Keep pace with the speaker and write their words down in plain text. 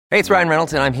Hey, it's Ryan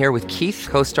Reynolds, and I'm here with Keith,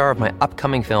 co-star of my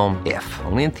upcoming film, If,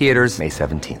 only in theaters May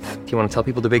 17th. Do you want to tell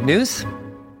people the big news?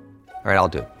 All right, I'll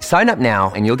do it. Sign up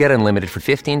now and you'll get unlimited for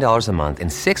 $15 a month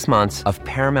and 6 months of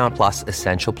Paramount Plus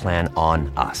Essential Plan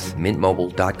on us.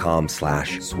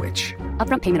 MintMobile.com/switch.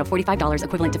 Upfront payment of $45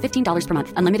 equivalent to $15 per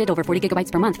month. Unlimited over 40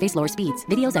 gigabytes per month. Face lower speeds.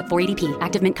 Videos at 480p.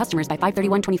 Active Mint customers by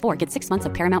 531.24 get 6 months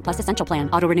of Paramount Plus Essential Plan.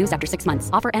 Auto renews after 6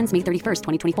 months. Offer ends May 31st,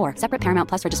 2024. Separate Paramount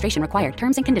Plus registration required.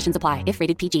 Terms and conditions apply if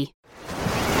rated PG.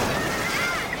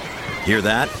 Hear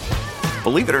that?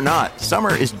 Believe it or not,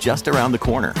 summer is just around the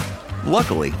corner.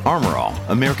 Luckily, Armor All,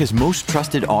 America's most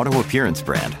trusted auto appearance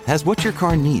brand, has what your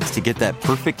car needs to get that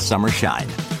perfect summer shine.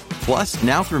 Plus,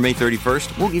 now through May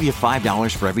 31st, we'll give you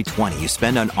 $5 for every $20 you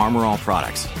spend on Armor All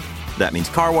products. That means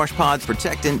car wash pods,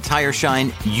 protectant, tire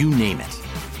shine, you name it.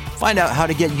 Find out how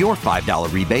to get your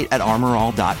 $5 rebate at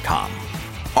armorall.com.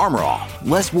 Armor All,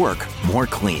 less work, more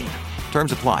clean.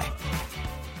 Terms apply.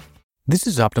 This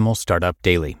is Optimal Startup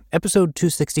Daily, episode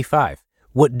 265.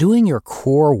 What Doing Your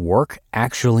Core Work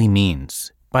Actually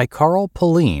Means, by Carl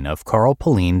Pullein of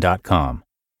carlpullein.com.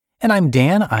 And I'm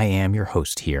Dan, I am your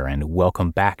host here, and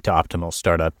welcome back to Optimal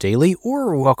Startup Daily,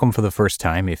 or welcome for the first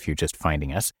time if you're just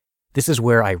finding us. This is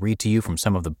where I read to you from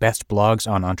some of the best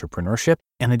blogs on entrepreneurship,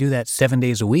 and I do that 7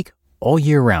 days a week, all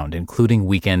year round, including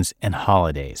weekends and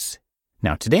holidays.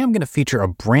 Now, today I'm going to feature a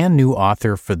brand new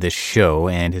author for this show,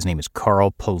 and his name is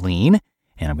Carl Pullein.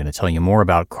 And I'm going to tell you more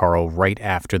about Carl right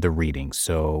after the reading.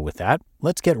 So with that,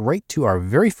 let's get right to our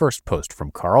very first post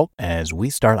from Carl as we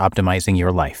start optimizing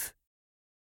your life.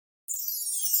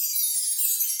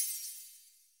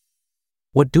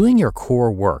 What Doing Your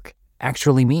Core Work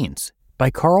Actually Means,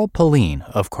 by Carl Pullein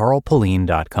of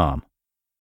carlpullein.com.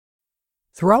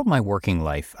 Throughout my working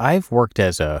life, I've worked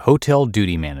as a hotel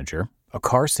duty manager, a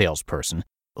car salesperson,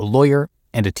 a lawyer,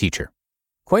 and a teacher.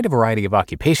 Quite a variety of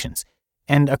occupations.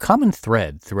 And a common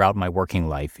thread throughout my working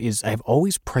life is I've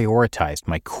always prioritized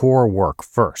my core work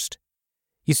first.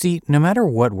 You see, no matter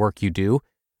what work you do,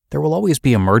 there will always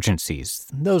be emergencies,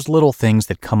 those little things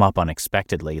that come up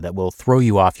unexpectedly that will throw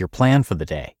you off your plan for the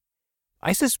day.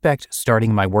 I suspect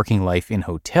starting my working life in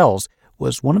hotels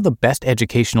was one of the best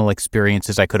educational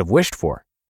experiences I could have wished for.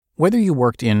 Whether you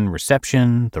worked in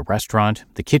reception, the restaurant,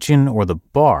 the kitchen, or the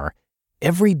bar,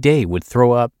 every day would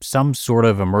throw up some sort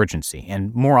of emergency,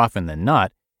 and more often than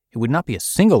not, it would not be a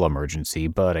single emergency,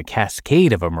 but a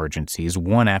cascade of emergencies,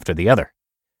 one after the other.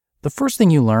 The first thing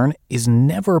you learn is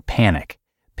never panic.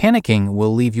 Panicking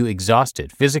will leave you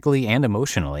exhausted physically and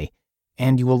emotionally,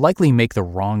 and you will likely make the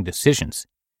wrong decisions.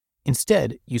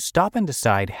 Instead, you stop and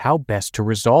decide how best to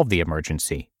resolve the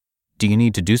emergency. Do you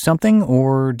need to do something,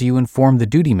 or do you inform the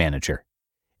duty manager?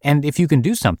 And if you can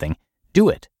do something, do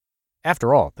it.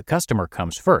 After all, the customer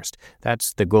comes first.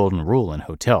 That's the golden rule in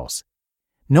hotels.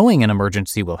 Knowing an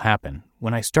emergency will happen,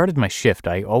 when I started my shift,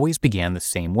 I always began the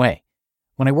same way.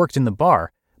 When I worked in the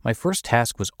bar, my first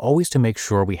task was always to make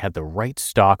sure we had the right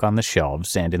stock on the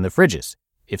shelves and in the fridges.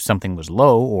 If something was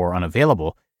low or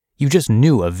unavailable, you just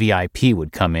knew a VIP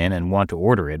would come in and want to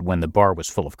order it when the bar was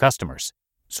full of customers.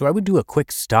 So I would do a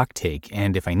quick stock take,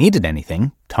 and if I needed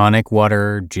anything, tonic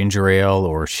water, ginger ale,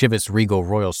 or Chivas Regal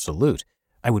Royal Salute,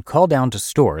 I would call down to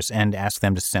stores and ask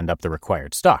them to send up the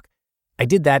required stock. I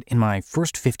did that in my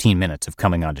first 15 minutes of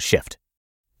coming onto shift.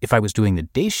 If I was doing the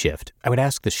day shift, I would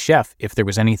ask the chef if there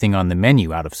was anything on the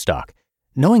menu out of stock.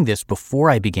 Knowing this before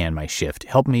I began my shift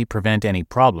helped me prevent any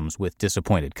problems with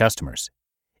disappointed customers.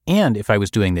 And if I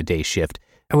was doing the day shift,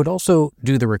 I would also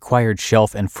do the required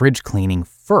shelf and fridge cleaning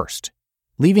first.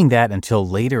 Leaving that until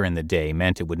later in the day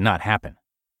meant it would not happen.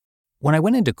 When I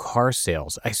went into car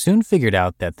sales, I soon figured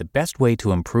out that the best way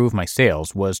to improve my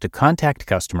sales was to contact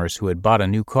customers who had bought a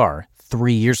new car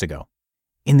 3 years ago.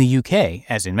 In the UK,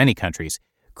 as in many countries,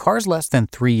 cars less than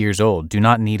 3 years old do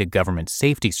not need a government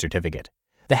safety certificate.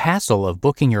 The hassle of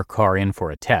booking your car in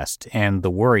for a test and the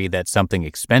worry that something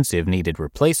expensive needed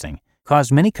replacing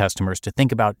caused many customers to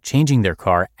think about changing their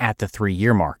car at the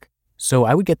 3-year mark. So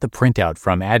I would get the printout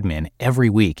from admin every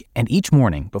week, and each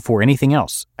morning, before anything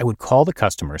else, I would call the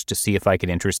customers to see if I could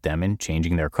interest them in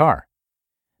changing their car.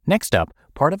 Next up,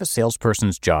 part of a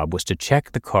salesperson's job was to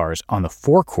check the cars on the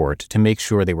forecourt to make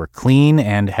sure they were clean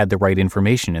and had the right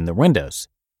information in the windows.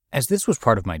 As this was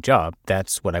part of my job,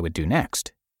 that's what I would do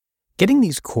next. Getting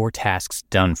these core tasks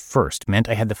done first meant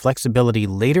I had the flexibility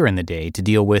later in the day to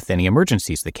deal with any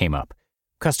emergencies that came up.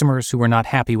 Customers who were not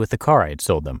happy with the car I had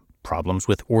sold them, problems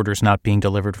with orders not being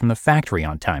delivered from the factory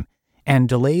on time, and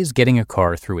delays getting a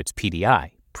car through its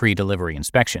PDI, pre-delivery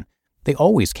inspection. They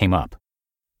always came up.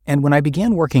 And when I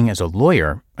began working as a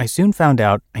lawyer, I soon found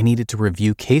out I needed to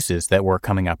review cases that were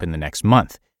coming up in the next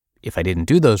month. If I didn't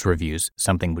do those reviews,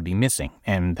 something would be missing,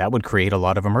 and that would create a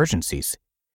lot of emergencies.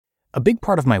 A big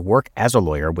part of my work as a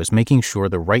lawyer was making sure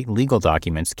the right legal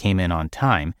documents came in on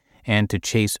time and to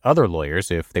chase other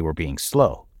lawyers if they were being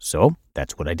slow. So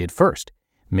that's what I did first.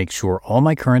 Make sure all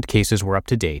my current cases were up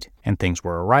to date and things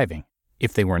were arriving.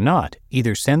 If they were not,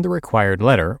 either send the required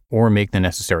letter or make the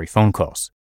necessary phone calls.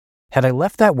 Had I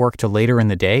left that work to later in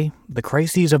the day, the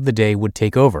crises of the day would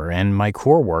take over and my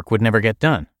core work would never get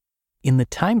done. In the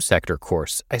time sector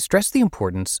course, I stress the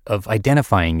importance of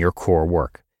identifying your core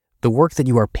work, the work that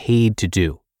you are paid to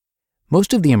do.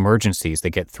 Most of the emergencies that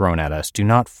get thrown at us do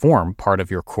not form part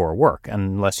of your core work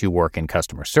unless you work in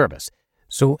customer service.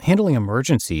 So handling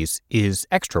emergencies is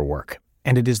extra work,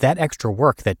 and it is that extra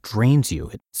work that drains you.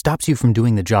 It stops you from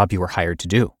doing the job you were hired to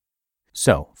do.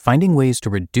 So, finding ways to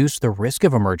reduce the risk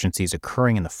of emergencies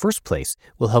occurring in the first place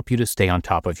will help you to stay on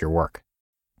top of your work.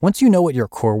 Once you know what your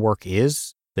core work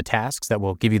is, the tasks that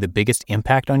will give you the biggest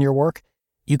impact on your work,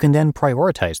 you can then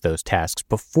prioritize those tasks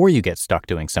before you get stuck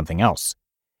doing something else.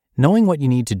 Knowing what you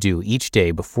need to do each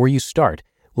day before you start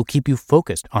will keep you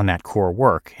focused on that core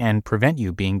work and prevent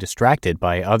you being distracted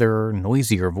by other,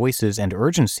 noisier voices and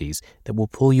urgencies that will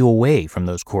pull you away from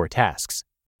those core tasks.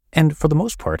 And for the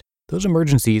most part, those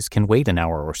emergencies can wait an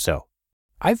hour or so.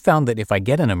 I've found that if I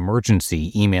get an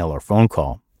emergency email or phone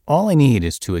call, all I need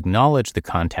is to acknowledge the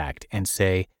contact and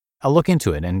say, I'll look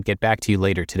into it and get back to you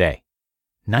later today.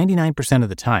 99% of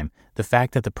the time, the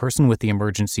fact that the person with the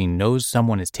emergency knows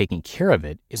someone is taking care of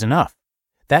it is enough.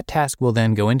 That task will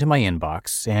then go into my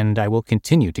inbox and I will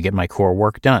continue to get my core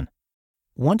work done.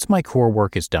 Once my core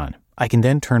work is done, I can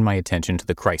then turn my attention to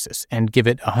the crisis and give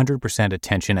it 100%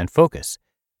 attention and focus.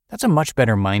 That's a much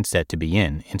better mindset to be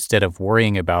in instead of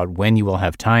worrying about when you will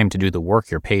have time to do the work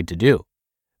you're paid to do.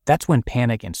 That's when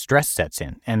panic and stress sets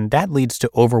in, and that leads to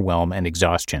overwhelm and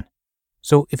exhaustion.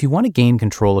 So if you want to gain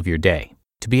control of your day,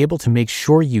 to be able to make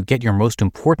sure you get your most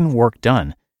important work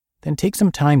done, then take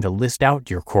some time to list out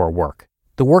your core work,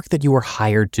 the work that you were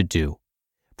hired to do.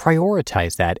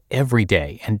 Prioritize that every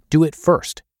day and do it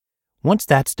first. Once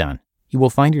that's done, you will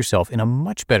find yourself in a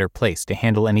much better place to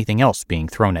handle anything else being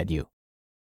thrown at you.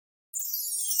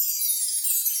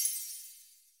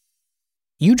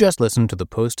 You just listened to the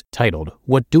post titled,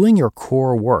 What Doing Your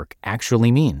Core Work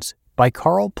Actually Means by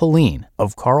Carl Pullein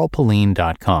of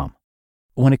carlpullein.com.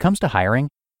 When it comes to hiring,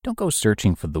 don't go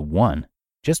searching for the one.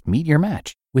 Just meet your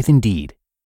match with Indeed.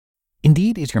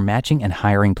 Indeed is your matching and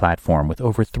hiring platform with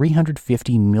over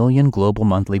 350 million global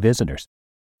monthly visitors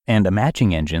and a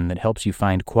matching engine that helps you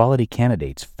find quality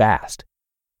candidates fast.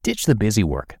 Ditch the busy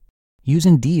work. Use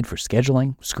Indeed for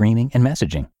scheduling, screening, and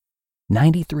messaging.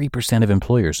 93% of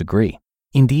employers agree.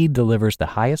 Indeed delivers the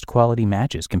highest quality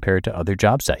matches compared to other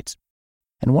job sites.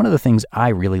 And one of the things I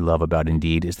really love about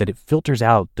Indeed is that it filters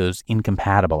out those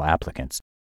incompatible applicants.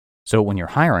 So when you're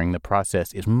hiring, the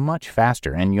process is much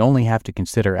faster and you only have to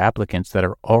consider applicants that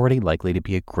are already likely to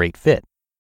be a great fit.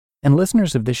 And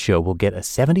listeners of this show will get a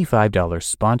 $75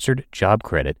 sponsored job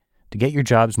credit to get your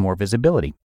jobs more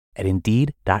visibility at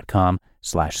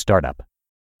Indeed.com/startup.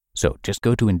 So just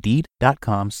go to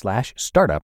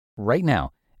Indeed.com/startup right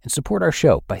now and support our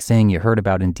show by saying you heard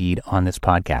about Indeed on this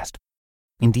podcast.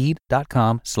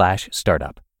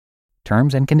 Indeed.com/startup.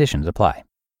 Terms and conditions apply.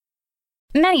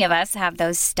 Many of us have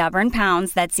those stubborn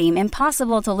pounds that seem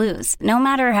impossible to lose, no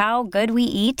matter how good we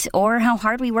eat or how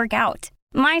hard we work out.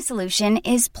 My solution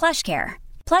is PlushCare.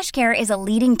 PlushCare is a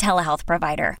leading telehealth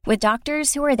provider with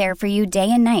doctors who are there for you day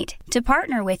and night to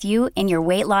partner with you in your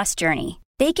weight loss journey.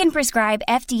 They can prescribe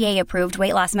FDA-approved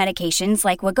weight loss medications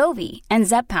like Wegovy and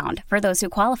Zepbound for those who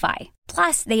qualify.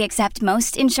 Plus, they accept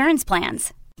most insurance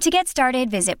plans. To get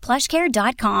started, visit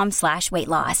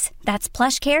plushcare.com/weightloss. That's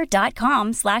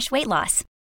plushcare.com/weightloss.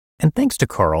 And thanks to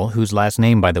Carl, whose last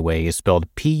name, by the way, is spelled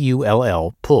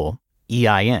P-U-L-L, Pull,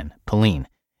 E-I-N, Pullein.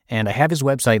 And I have his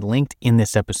website linked in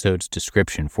this episode's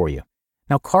description for you.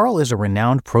 Now, Carl is a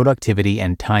renowned productivity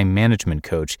and time management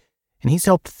coach, and he's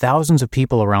helped thousands of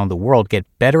people around the world get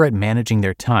better at managing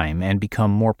their time and become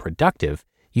more productive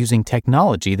using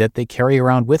technology that they carry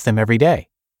around with them every day.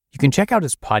 You can check out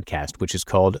his podcast, which is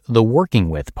called The Working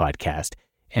With Podcast,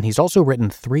 and he's also written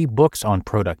 3 books on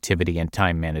productivity and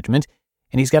time management,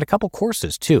 and he's got a couple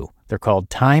courses too. They're called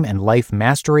Time and Life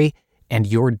Mastery and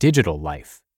Your Digital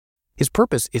Life. His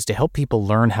purpose is to help people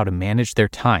learn how to manage their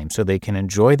time so they can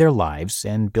enjoy their lives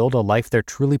and build a life they're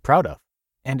truly proud of.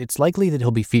 And it's likely that he'll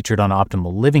be featured on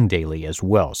Optimal Living Daily as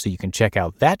well, so you can check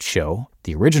out that show,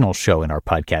 the original show in our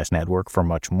podcast network, for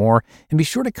much more. And be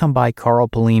sure to come by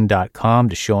carlpullein.com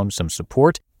to show him some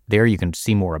support. There you can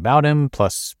see more about him,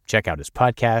 plus check out his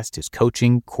podcast, his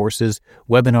coaching, courses,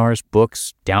 webinars,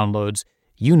 books, downloads.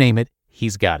 You name it,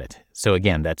 he's got it. So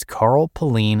again, that's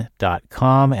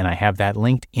carlpullein.com, and I have that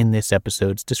linked in this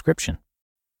episode's description.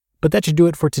 But that should do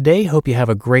it for today. Hope you have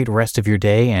a great rest of your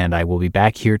day, and I will be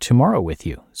back here tomorrow with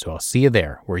you. So I'll see you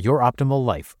there, where your optimal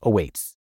life awaits.